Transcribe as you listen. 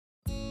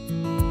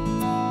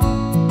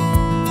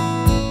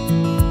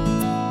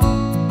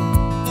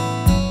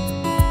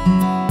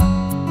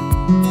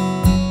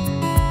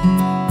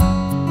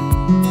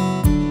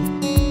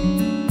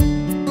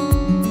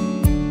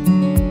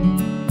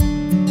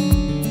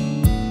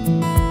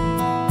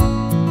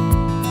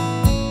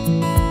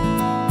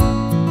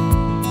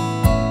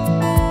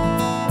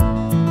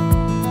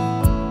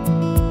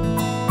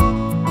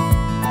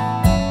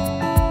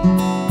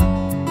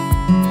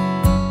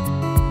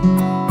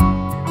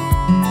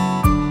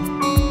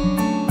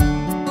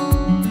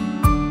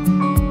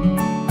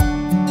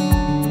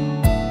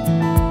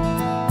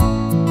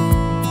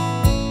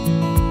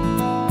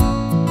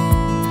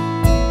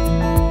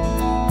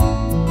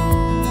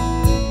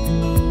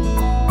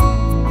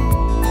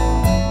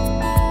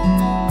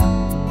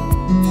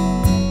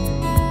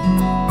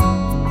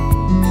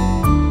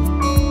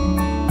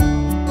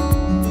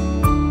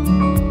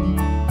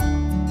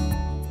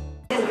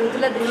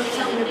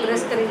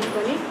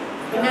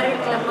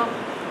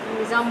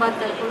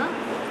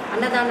తారీఖున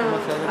అన్నదాన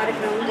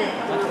కార్యక్రమం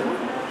జరుపుతున్నాము.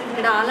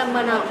 ఇక్కడ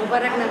ఆలంబన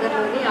ముబారక్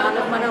నగర్లోని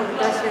ఆలంబన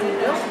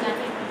వృద్ధాశ్రమంలో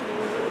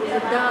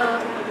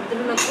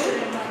వృద్ధులకు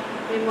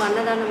మేము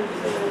అన్నదానం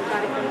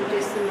కార్యక్రమం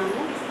చేస్తున్నాము.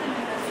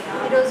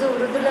 ఈరోజు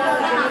వృద్ధుల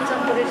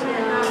దినోత్సవం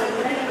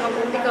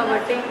ఉంది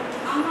కాబట్టి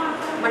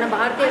మన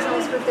భారతీయ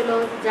సంస్కృతిలో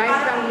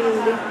జాయింట్ ఫ్యామిలీ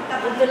ఉంది.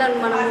 వృద్ధులను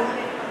మనము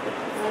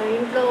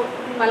ఇంట్లో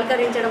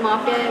పలకరించడం,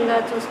 ఆప్యాయంగా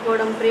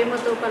చూసుకోవడం,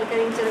 ప్రేమతో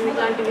పలకరించడం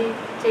ఇట్లాంటివి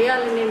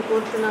చేయాలని నేను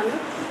కోరుతున్నాను.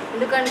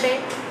 ఎందుకంటే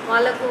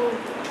వాళ్ళ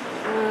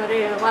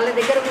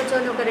దగ్గర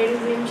కూర్చొని ఒక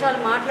 2 నిమిషాలు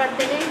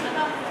మాట్లాడితేనే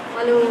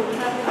వాళ్ళు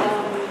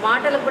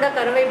మాటలకు కూడా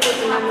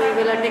కరువైపోతున్నాము.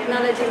 ఇవాళ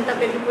టెక్నాలజీ ఇంత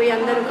పెరిగిపోయి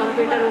అందరూ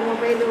కంప్యూటర్,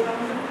 మొబైల్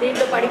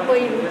దీంట్లో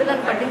పడిపోయి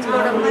వృద్ధులను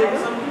పట్టించుకోవడం లేదు.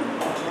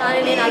 కానీ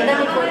నేను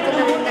అందరినీ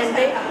కోరుతున్నది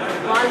ఏంటంటే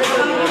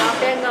వాళ్ళతో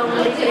ఆప్యాయంగా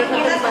ఉండి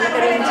ప్రేమతో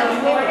పలకరించి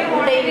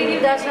ఉంటే ఈ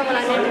వృద్ధాశ్రమాలు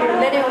అనేవి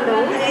ఉండనే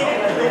ఉండవు.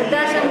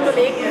 వృద్ధాశ్రమంలో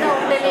లేకుండా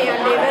ఉంటేనే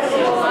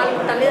ఎవరు వాళ్ళ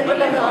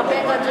తల్లిదండ్రులను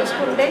ఆప్యాయంగా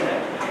చూసుకుంటే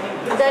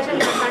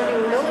వృద్ధాశ్రమం అట్లాంటివి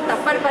ఉండవు.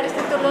 తప్పని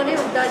పరిస్థితుల్లోనే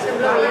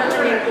వృద్ధాశ్రమంలో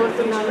వేయాలని నేను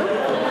కోరుతున్నాను.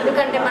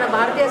 ఎందుకంటే మన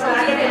భారతీయ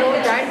సంస్కృతిలో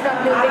జాయింట్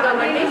ఫ్యామిలీ ఉంది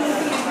కాబట్టి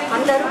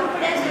అందరూ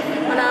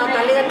మన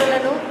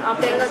తల్లిదండ్రులను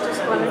ఆప్యాయంగా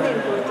చూసుకోవాలని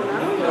నేను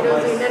కోరుతున్నాను.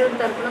 ఈరోజు ఇంటర్వ్యూ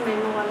తరఫున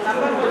మేము వాళ్ళ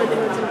వృద్ధుల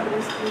దినోత్సవం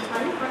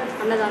పురస్కరించుకొని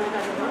అన్నదాన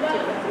కార్యక్రమం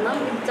చేపడుతున్నాం.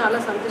 ఇది చాలా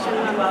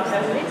సంతోషంగా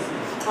అనిపిస్తుంది.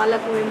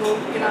 వాళ్ళకు మేము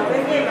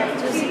ఇక్కడ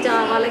చూసి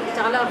వాళ్ళకి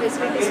చాలా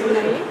ఫెసిలిటీస్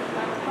ఉన్నాయి,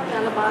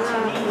 చాలా బాగా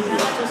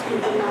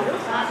చూసుకుంటున్నారు.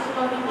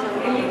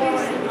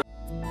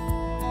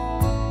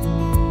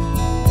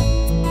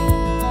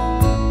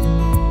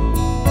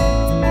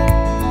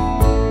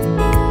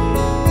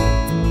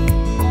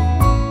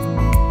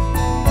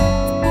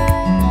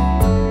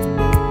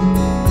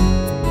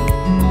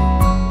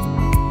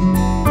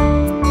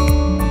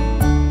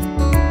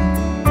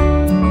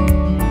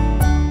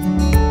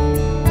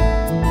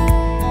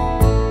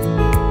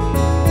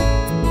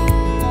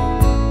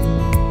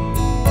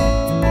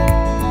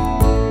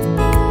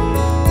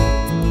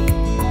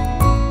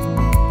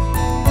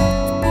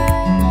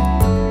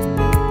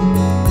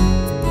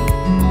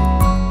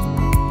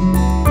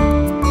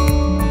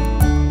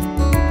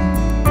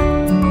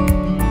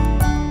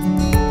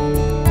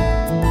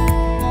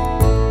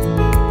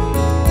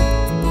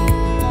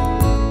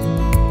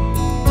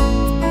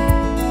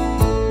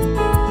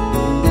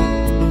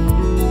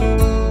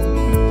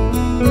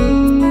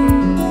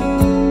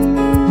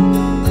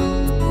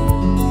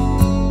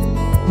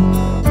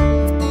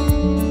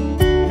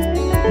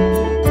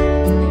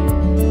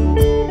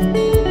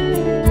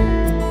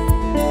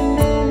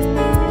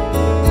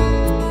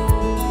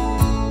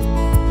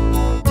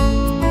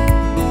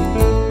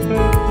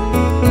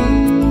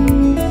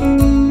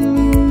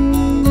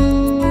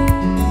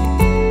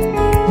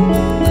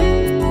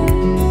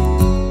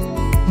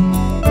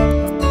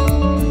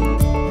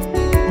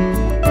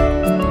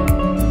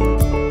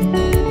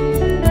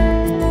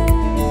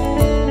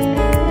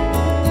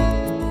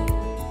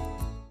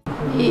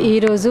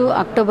 ఈరోజు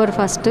అక్టోబర్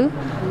 1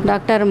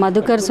 డాక్టర్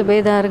మధుకర్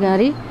సుబేదార్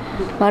గారి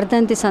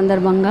వర్ధంతి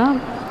సందర్భంగా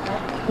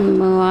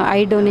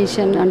ఐ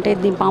డొనేషన్ అంటే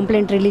దీని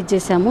పాంప్లెంట్ రిలీజ్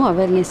చేశాము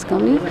అవేర్నెస్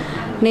కొని.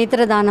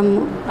 నేత్రదానం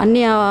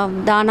అన్ని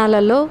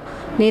దానాలలో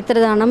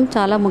నేత్రదానం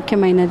చాలా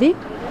ముఖ్యమైనది.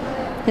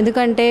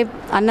 ఎందుకంటే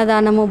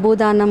అన్నదానము,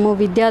 భూదానము,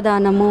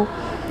 విద్యాదానము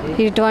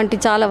ఇటువంటి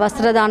చాలా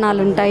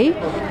వస్త్రదానాలు ఉంటాయి.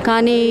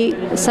 కానీ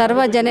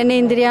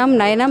సర్వజననేంద్రియం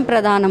నయనం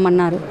ప్రధానం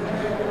అన్నారు.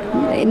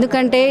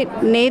 ఎందుకంటే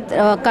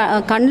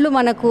కళ్ళు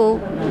మనకు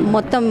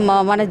మొత్తం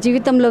మన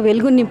జీవితంలో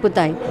వెలుగు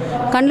నింపుతాయి.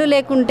 కళ్ళు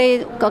లేకుంటే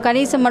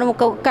కనీసం మనం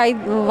ఒక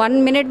 1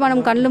 మినిట్ మనం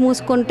కళ్ళు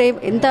మూసుకుంటే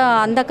ఎంత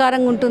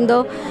అంధకారంగా ఉంటుందో,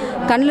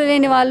 కళ్ళు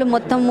లేని వాళ్ళు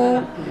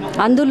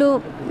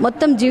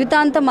మొత్తం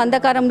జీవితాంతం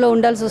అంధకారంలో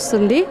ఉండాల్సి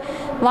వస్తుంది.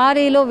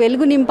 వారిలో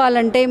వెలుగు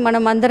నింపాలంటే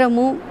మనం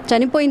అందరము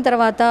చనిపోయిన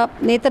తర్వాత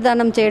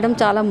నేత్రదానం చేయడం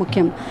చాలా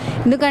ముఖ్యం.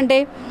 ఎందుకంటే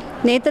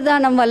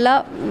నేత్రదానం వల్ల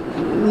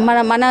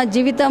మన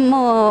జీవితము,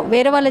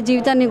 వేరే వాళ్ళ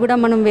జీవితాన్ని కూడా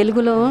మనం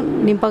వెలుగులో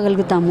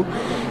నింపగలుగుతాము.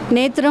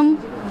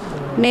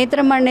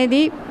 నేత్రం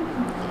అనేది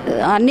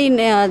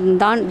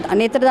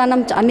నేత్రదానం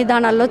అన్ని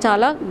దానాల్లో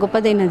చాలా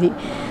గొప్పదైనది.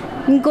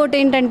 ఇంకోటి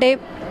ఏంటంటే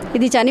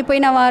ఇది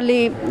చనిపోయిన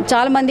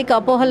చాలామందికి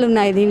అపోహలు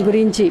ఉన్నాయి దీని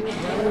గురించి.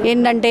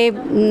 ఏంటంటే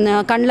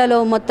కళ్ళలో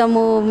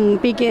మొత్తము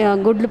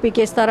గుడ్లు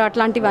పీకేస్తారు,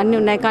 అట్లాంటివన్నీ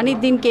ఉన్నాయి. కానీ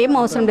దీనికి ఏం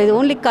అవసరం లేదు.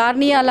 ఓన్లీ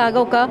కార్నియా లాగా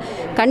ఒక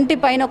కంటి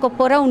పైన ఒక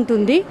పొర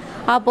ఉంటుంది.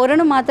 ఆ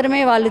పొరను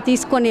మాత్రమే వాళ్ళు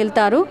తీసుకొని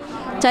వెళ్తారు.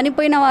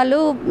 చనిపోయిన వాళ్ళు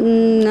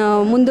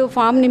ముందు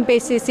ఫామ్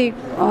నింపేసేసి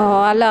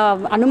వాళ్ళ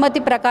అనుమతి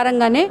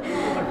ప్రకారంగానే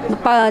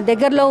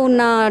దగ్గరలో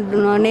ఉన్న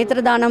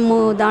నేత్రదానము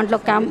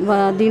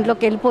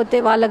దీంట్లోకి వెళ్ళిపోతే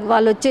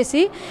వాళ్ళు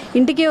వచ్చేసి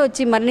ఇంటికే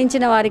వచ్చి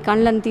మరణించిన వారి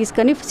కళ్ళను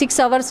తీసుకొని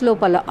 6 అవర్స్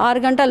లోపల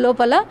 6 గంటల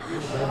లోపల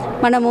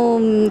మనము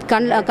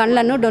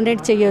కళ్ళను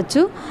డొనేట్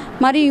చేయొచ్చు.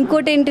 మరి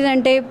ఇంకోటి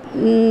ఏంటిదంటే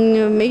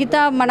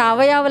మిగతా మన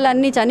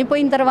అవయవాలన్నీ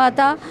చనిపోయిన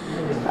తర్వాత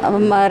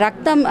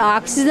రక్తం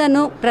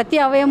ఆక్సిజన్ ప్రతి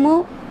అవయము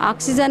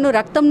ఆక్సిజన్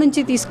రక్తం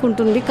నుంచి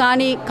తీసుకుంటుంది.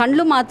 కానీ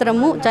కళ్ళు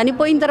మాత్రము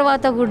చనిపోయిన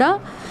తర్వాత కూడా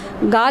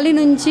గాలి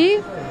నుంచి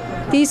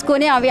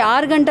తీసుకొని అవి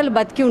 6 గంటలు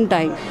బతికి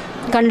ఉంటాయి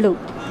కళ్ళు.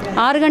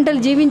 6 గంటలు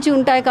జీవించి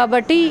ఉంటాయి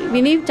కాబట్టి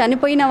విని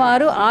చనిపోయిన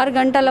వారు 6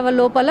 గంటల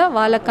లోపల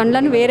వాళ్ళ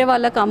కళ్ళను వేరే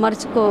వాళ్ళకు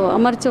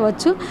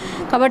అమర్చవచ్చు.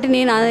 కాబట్టి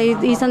నేను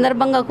ఈ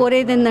సందర్భంగా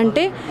కోరేది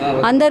ఏంటంటే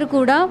అందరూ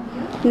కూడా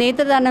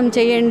నేత్రదానం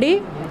చేయండి,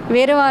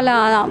 వేరే వాళ్ళ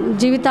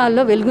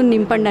జీవితాల్లో వెలుగును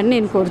నింపండి అని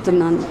నేను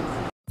కోరుతున్నాను.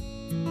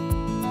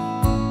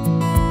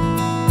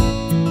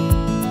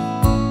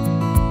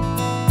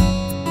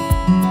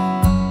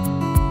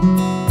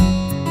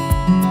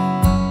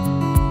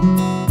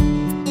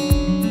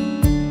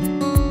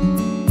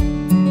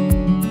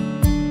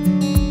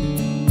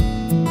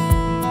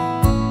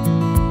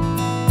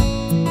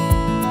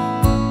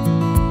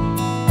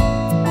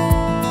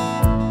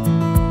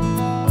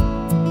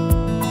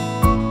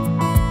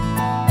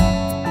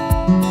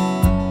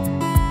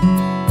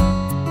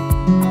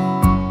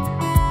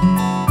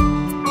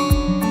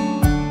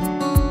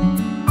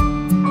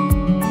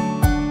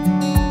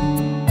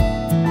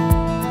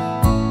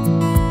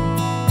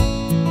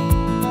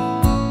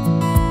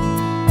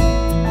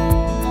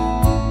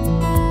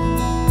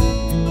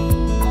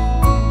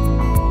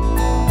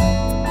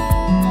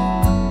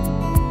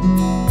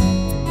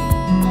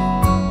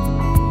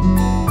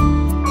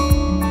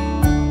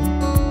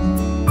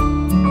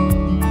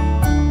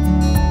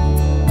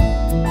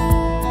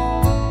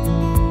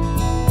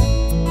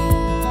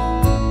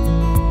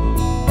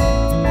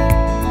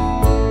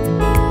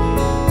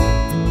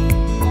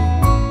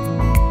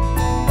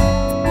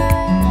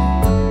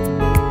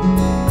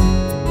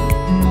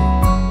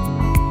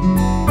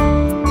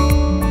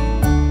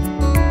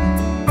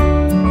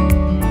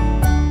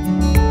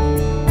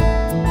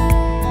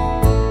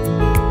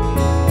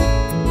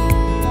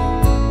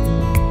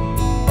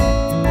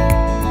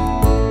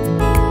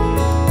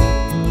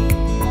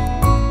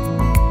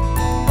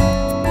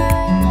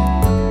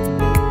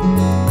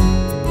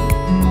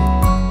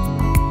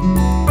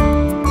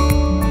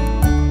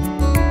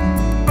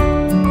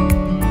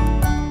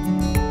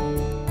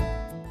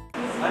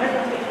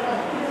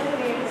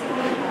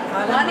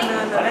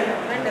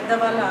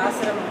 పెద్దవాళ్ళ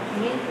ఆశ్రమం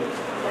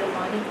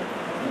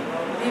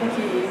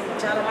దీనికి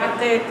చాలా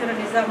పెద్ద ఎత్తున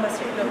నిజామాబాద్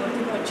సిటీలో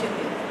గుర్తింపు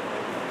వచ్చింది.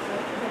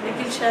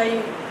 నిఖిల్ షాయి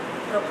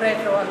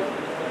ప్రొపరేటర్ వాళ్ళు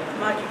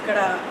మాకు ఇక్కడ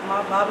మా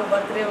బాబు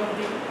బర్త్డే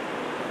ఉంది,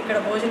 ఇక్కడ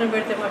భోజనం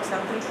పెడితే మాకు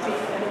సంతృప్తి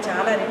అని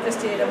చాలా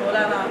రిక్వెస్ట్ చేయడం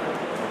మూలాన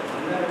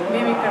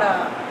మేము ఇక్కడ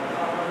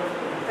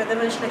పెద్ద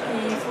మనుషులకి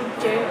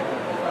ఫుడ్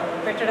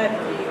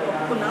పెట్టడానికి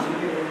ఒప్పుకున్నాం.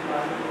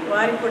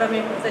 వారికి కూడా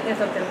మేము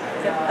కృతజ్ఞతలు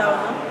చెప్తా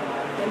ఉన్నాం.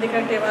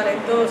 ఎందుకంటే వాళ్ళు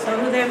ఎంతో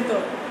సహృదయంతో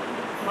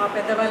మా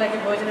పెద్దవాళ్ళకి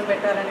భోజనం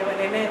పెట్టాలని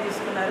నిర్ణయం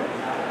తీసుకున్నారు.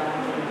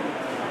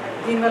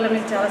 దీనివల్ల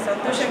మేము చాలా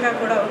సంతోషంగా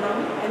కూడా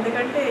ఉన్నాము.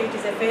 ఎందుకంటే it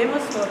is a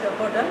famous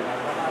hotel.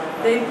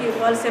 దీనికి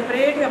వాళ్ళు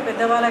సెపరేట్గా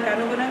పెద్దవాళ్ళకి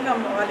అనుగుణంగా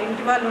వాళ్ళ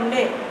ఇంటి వాళ్ళు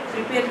ఉండే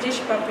ప్రిపేర్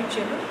చేసి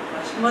పంపించారు.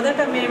 మొదట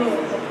మేము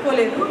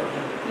ఒప్పుకోలేదు,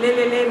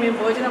 మేము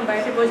భోజనం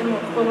బయట భోజనం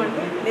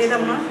ఒప్పుకోమంటే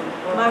లేదమ్మా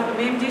మాకు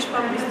మేము చేసి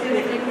పంపిస్తే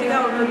తృప్తిగా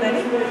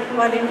ఉంటుందని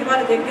వాళ్ళ ఇంటి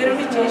వాళ్ళ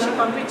దగ్గరుండి చేసి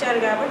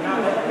పంపించారు కాబట్టి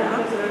మేము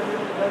ఒప్పుకున్నాం.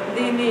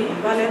 దీన్ని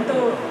వాళ్ళు ఎంతో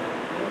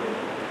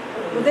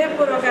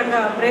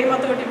హృదయపూర్వకంగా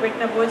ప్రేమతోటి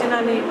పెట్టిన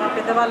భోజనాన్ని మా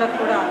పెద్దవాళ్ళకు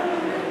కూడా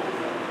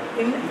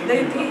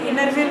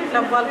ఇన్నర్ వీల్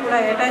క్లబ్ వాళ్ళు కూడా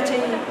అటాచ్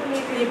అయ్యి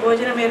ఈ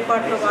భోజనం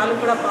ఏర్పాట్లో వాళ్ళు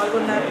కూడా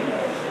పాల్గొన్నారు.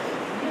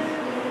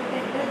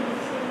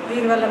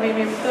 దీనివల్ల మేము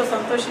ఎంతో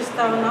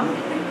సంతోషిస్తూ ఉన్నాం.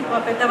 మా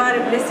పెద్దవారి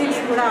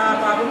బ్లెస్సింగ్స్ కూడా ఆ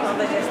బాబుకు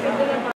అందజేస్తాం.